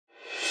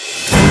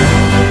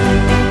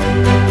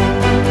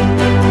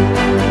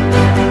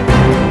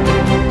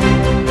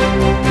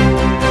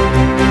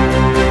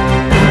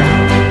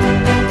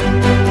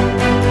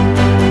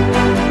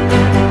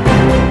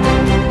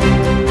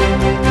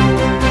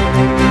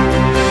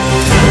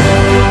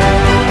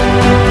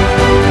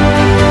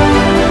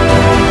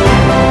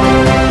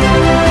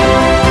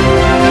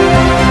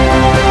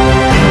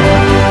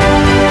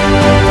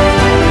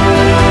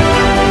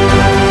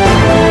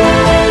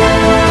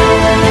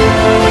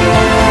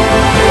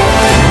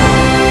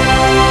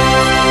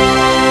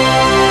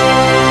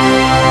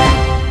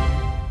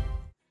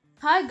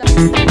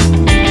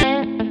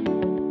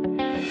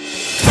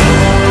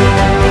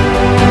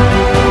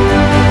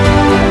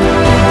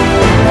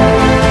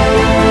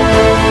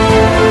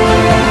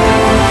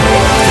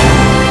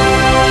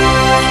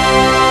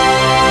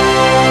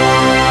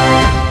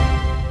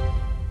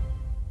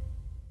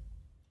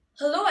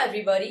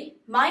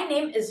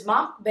is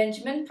Mark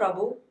Benjamin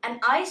Prabhu and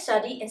I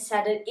study in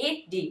Standard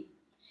 8D.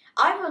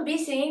 I will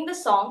be singing the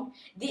song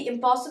The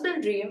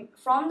Impossible Dream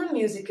from the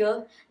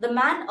musical The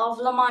Man of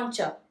La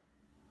Mancha.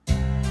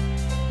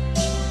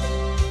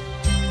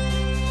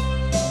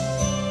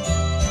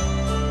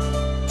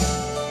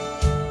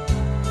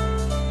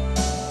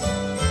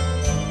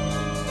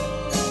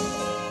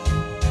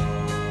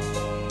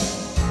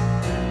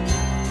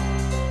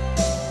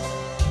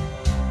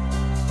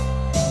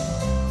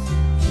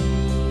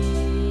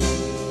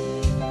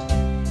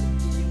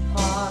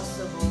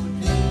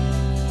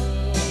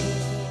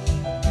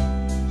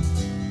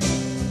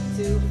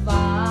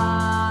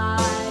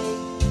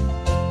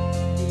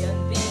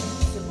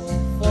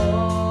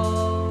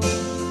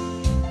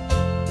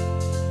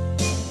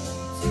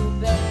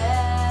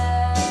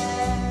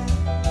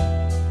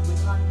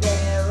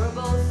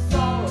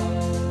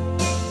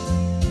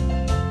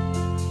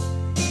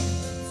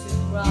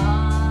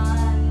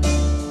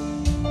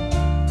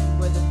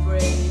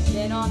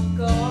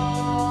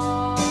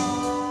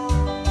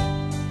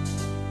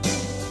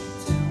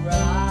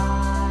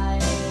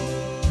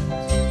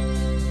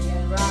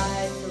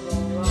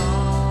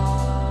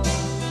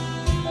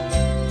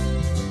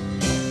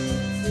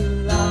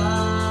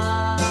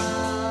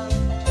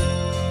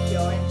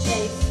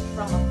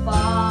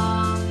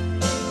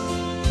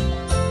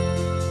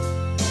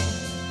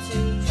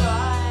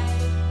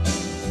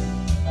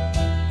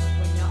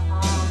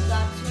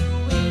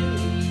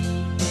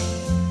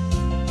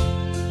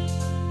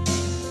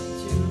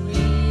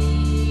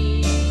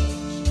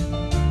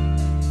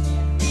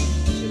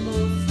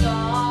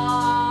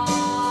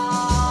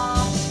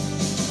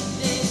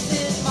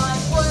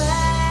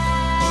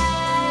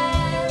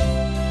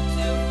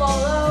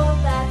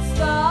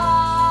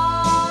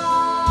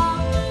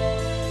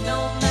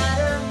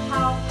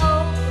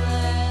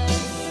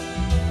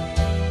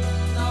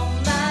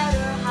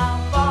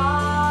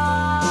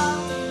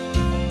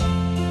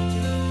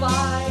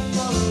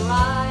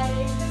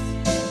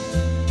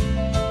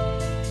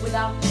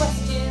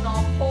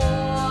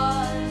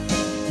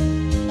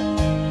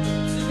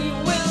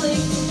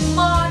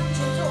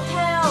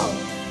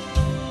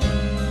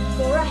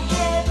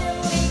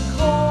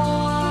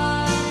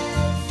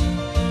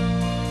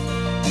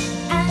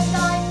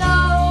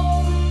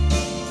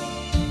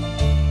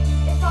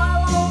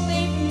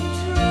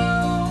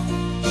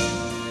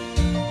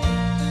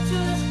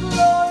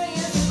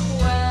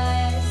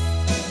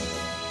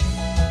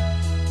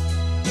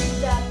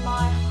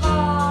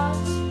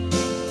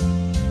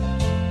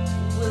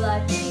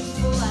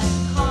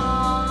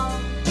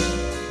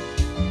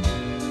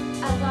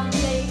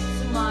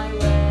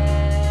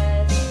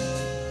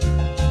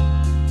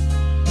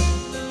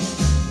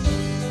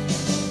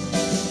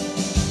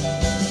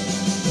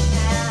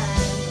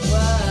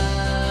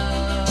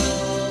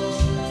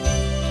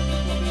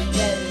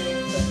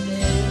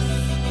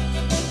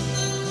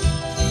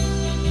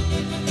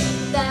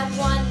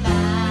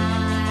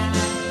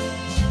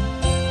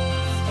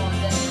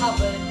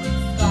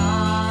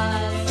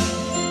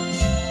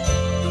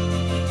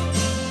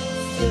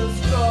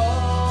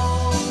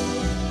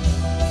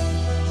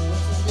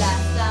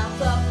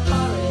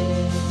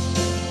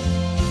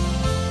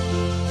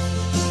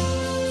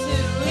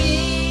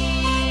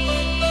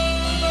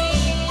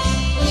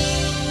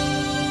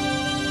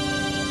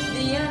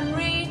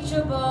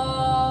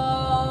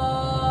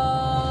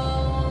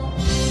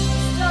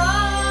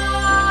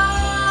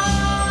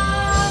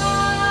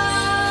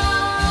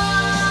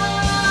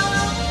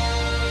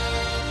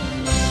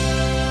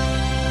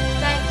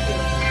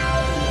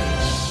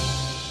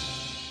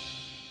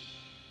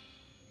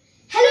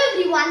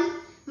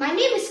 My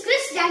name is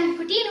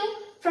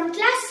from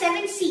class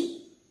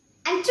 7C,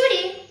 and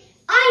today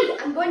I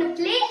am going to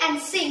play and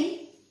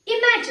sing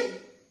Imagine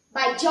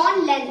by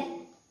John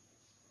Lennon.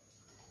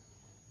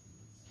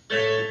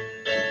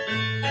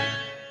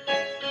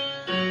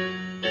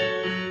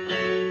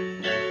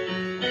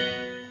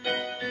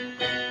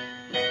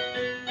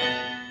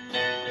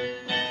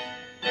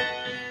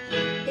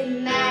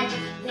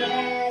 Imagine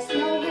there's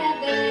no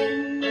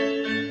heaven.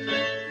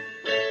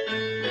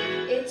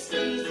 It's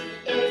easy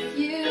if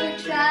you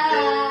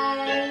try.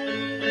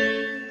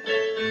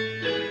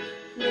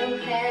 No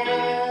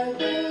hell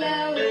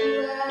below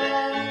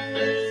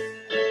us,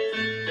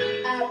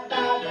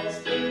 above us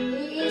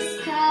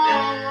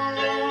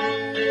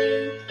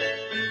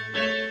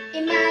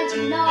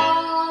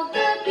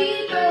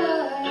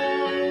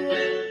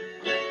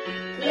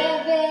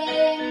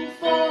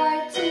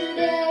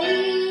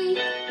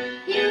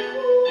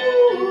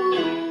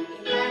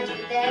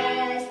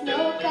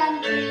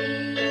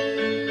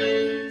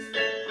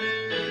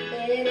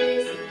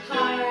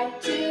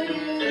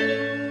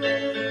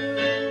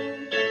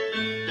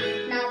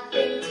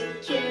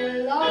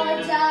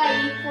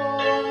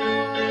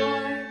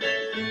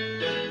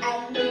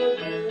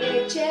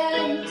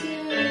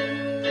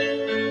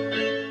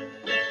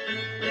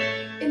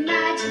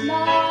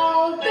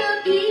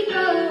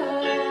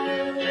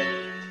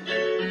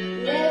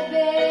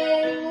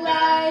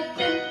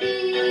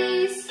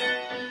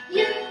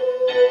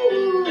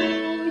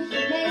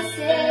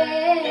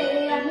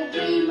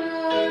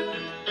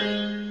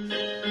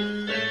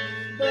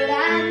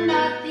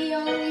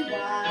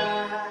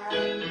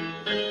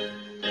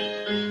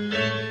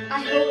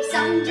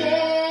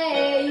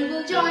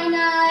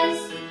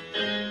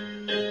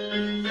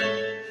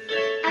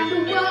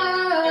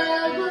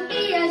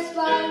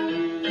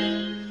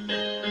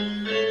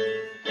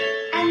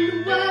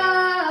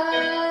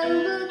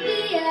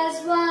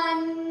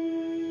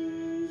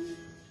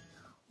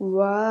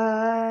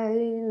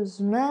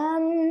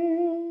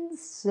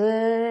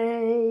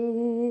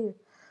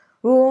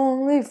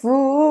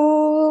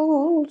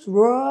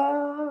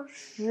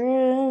rushing,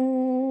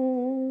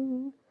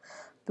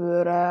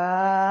 but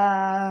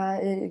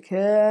I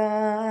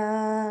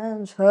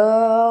can't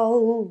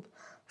help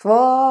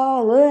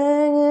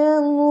falling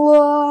in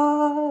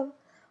love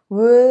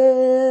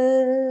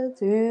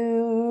with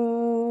you.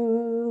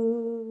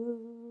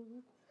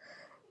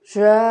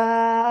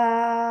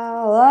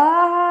 Shall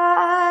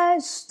I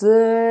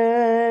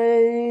stay?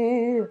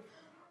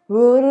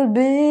 Would it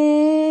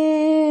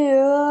be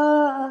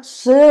a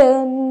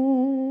sin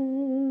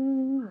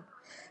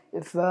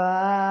if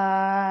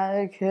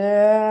I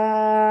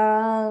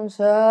can't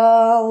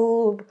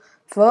help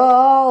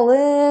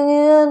falling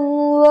in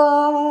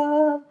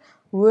love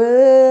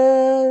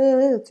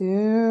with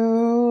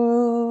you?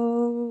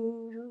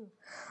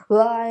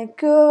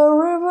 Like a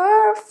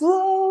river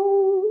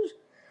flows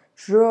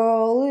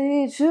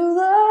surely to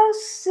the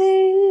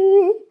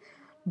sea,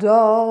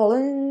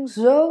 darling,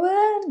 so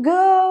it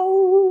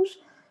goes.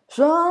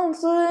 Some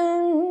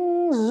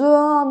things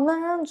are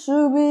meant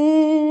to be.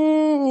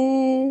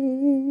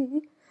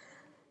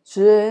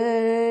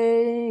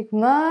 Take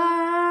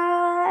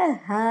my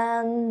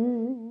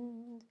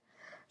hand,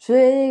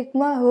 take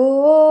my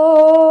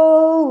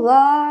whole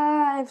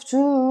life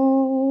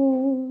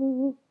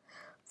too,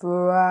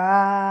 for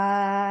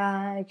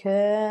I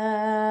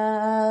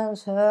can't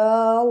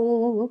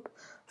help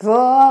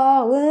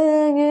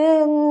falling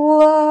in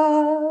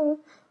love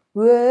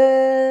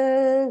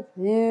with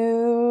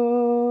you.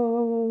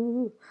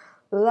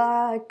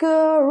 Like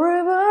a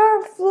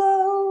river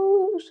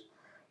flows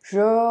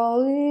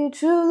surely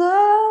to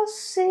the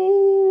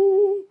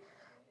sea,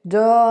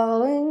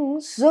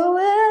 darling, so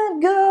it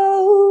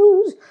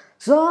goes.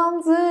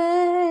 Some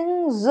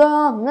things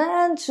are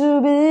meant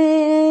to be.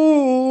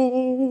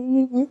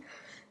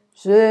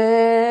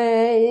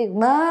 Take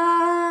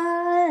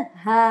my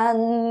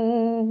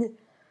hand,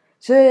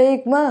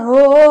 take my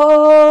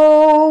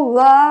whole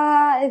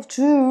life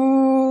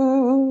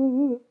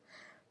too,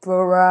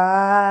 for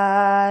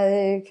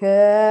I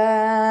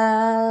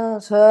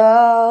can't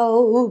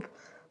help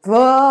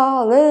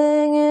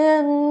falling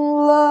in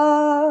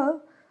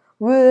love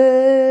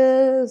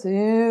with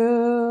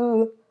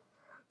you,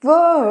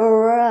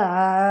 for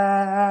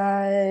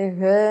I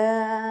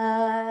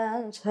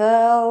can't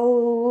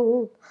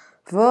help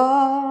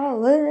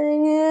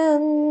falling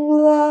in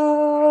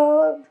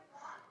love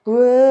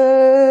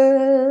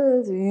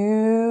with you.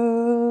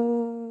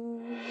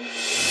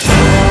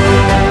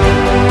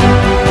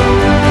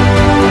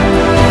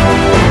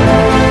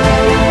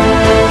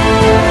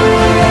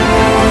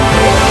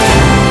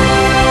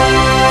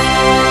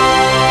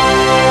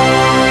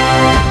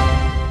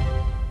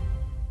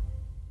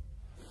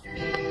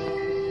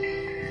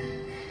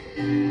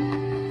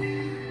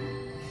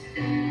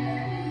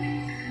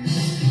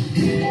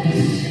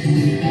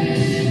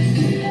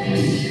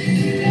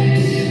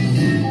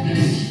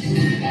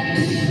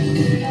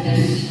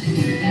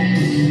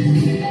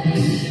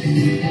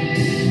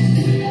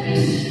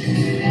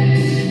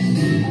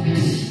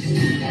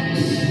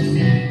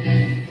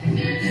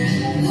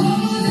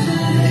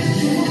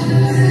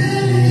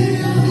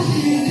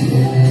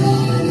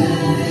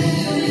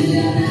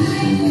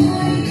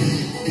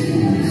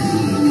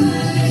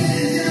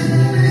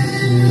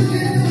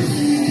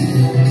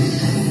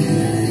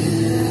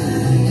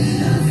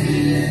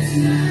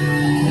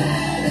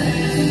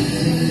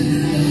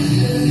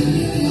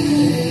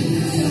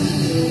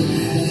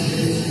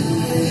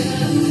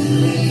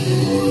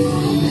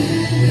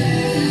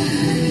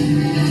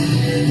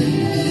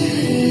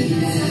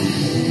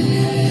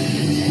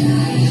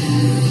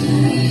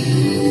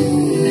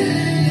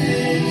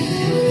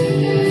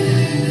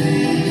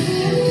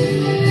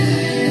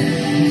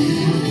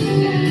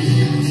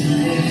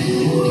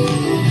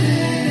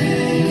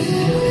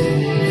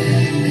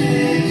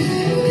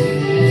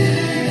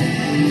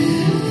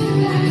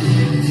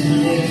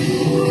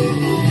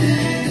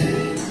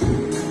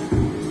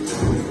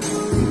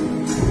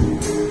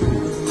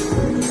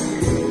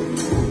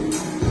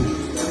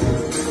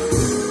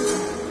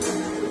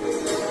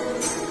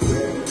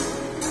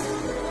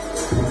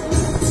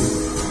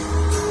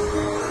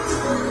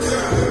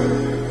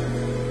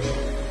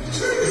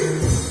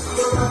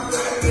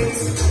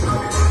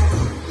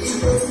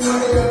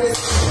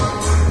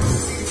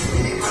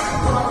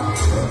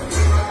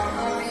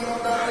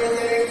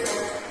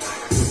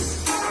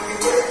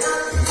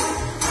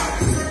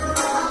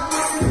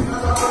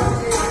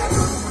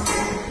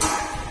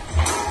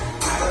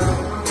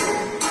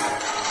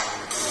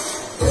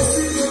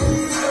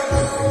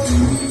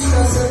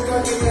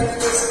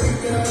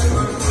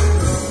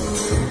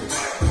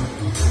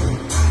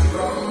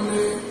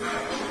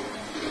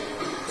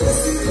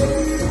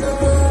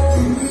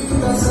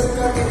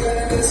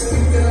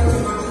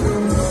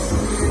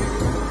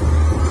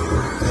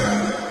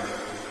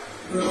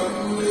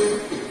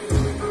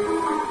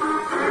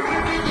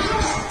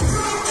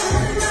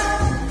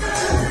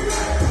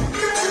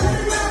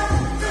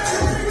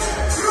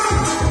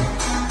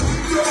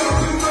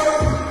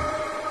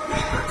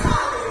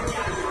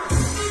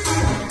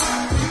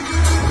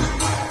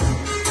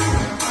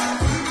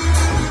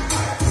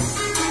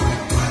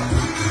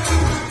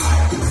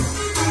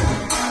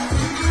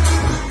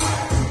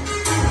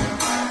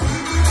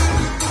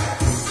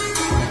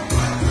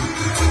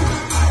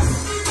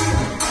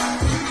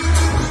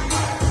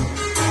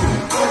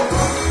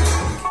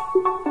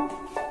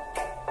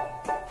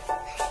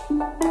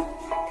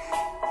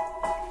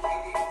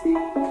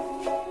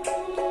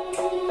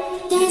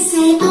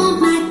 say, oh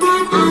my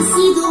God, I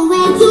see the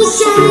way you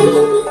shine.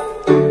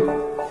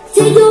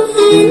 Take your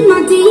hand, my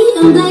dear,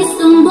 and place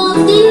them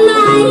both in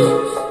mine.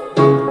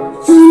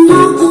 You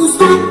know who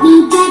stopped me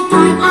that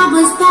time I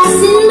was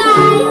passing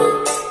by.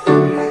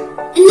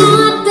 And now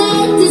I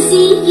beg to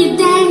see you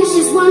dance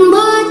just one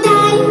more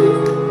time.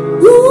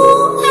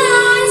 Ooh,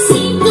 I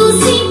see you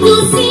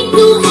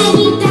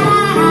every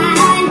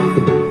time.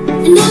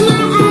 And now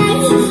my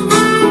eyes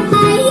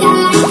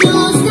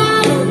closed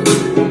down.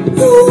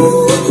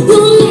 Ooh, you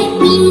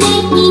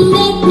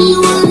make me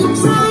wanna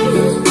try.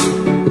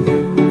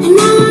 And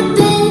now I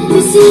beg to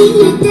see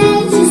you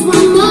dance just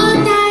one more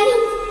time.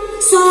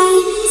 So I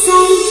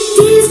say,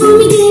 dance for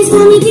me, dance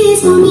for me,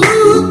 dance for me, oh.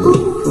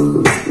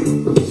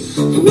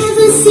 I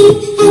never see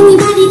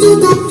anybody do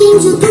the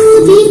things you do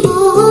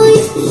before.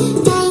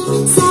 They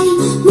say,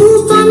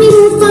 move for me,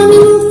 move for me,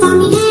 move for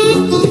me, hey,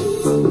 hey.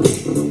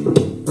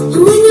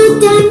 And when you're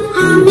done,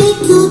 I'll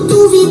make you do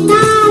it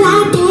all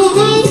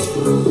again.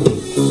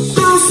 I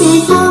say,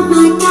 oh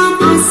my God,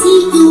 I see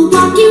you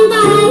walking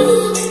by.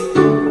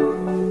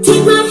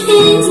 Take my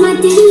hands, my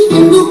dear,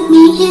 and look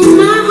me in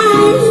my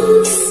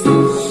eyes.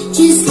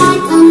 Just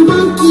like a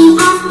monkey,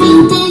 I've been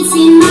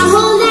dancing my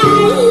whole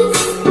life.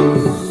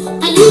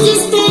 But you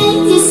just beg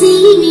to see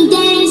me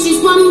dance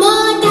just one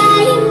more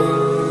time.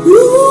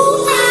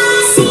 Ooh, I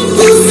see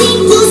you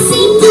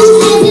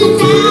every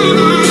time.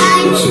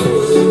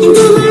 And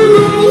do my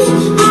eyes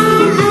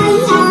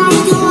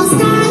closed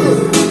down.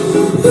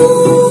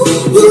 Ooh,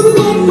 you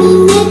make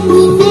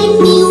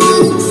me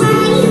wanna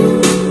try.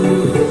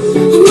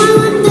 And now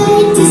I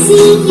beg to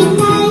see you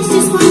dance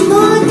just one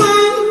more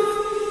time.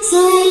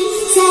 Say,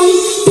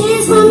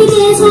 dance for me,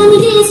 dance for me,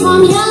 dance for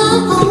me, oh,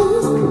 oh.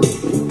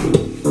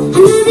 I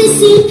never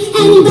seen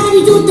anybody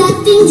do the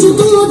things you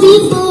do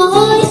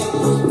before.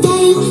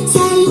 They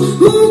say,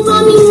 move for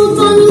me, move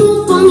for me,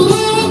 move for me,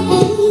 hey,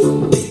 hey.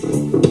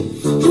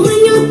 And when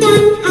you're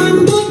done, I'll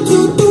make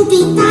you do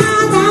it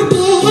all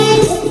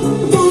again.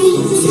 They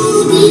do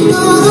the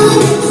good.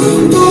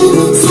 They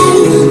say,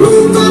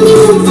 move for me,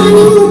 move for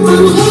me, move for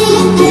me, hey,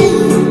 hey.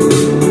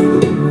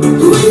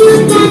 And when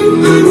you're done,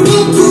 I'll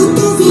make you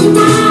do it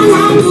all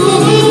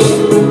again.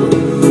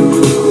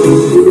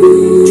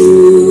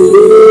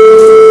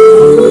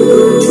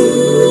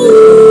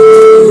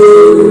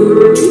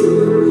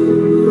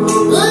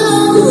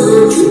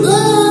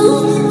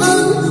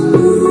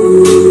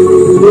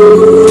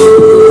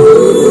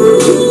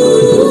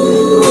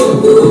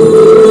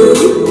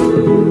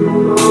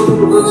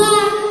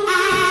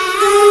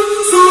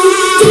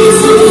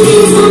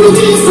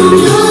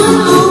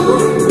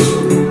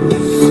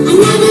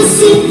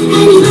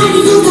 Anybody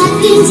do the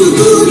things you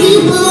do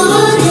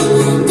before.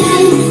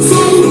 They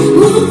say,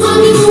 move for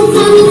me, move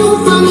for me.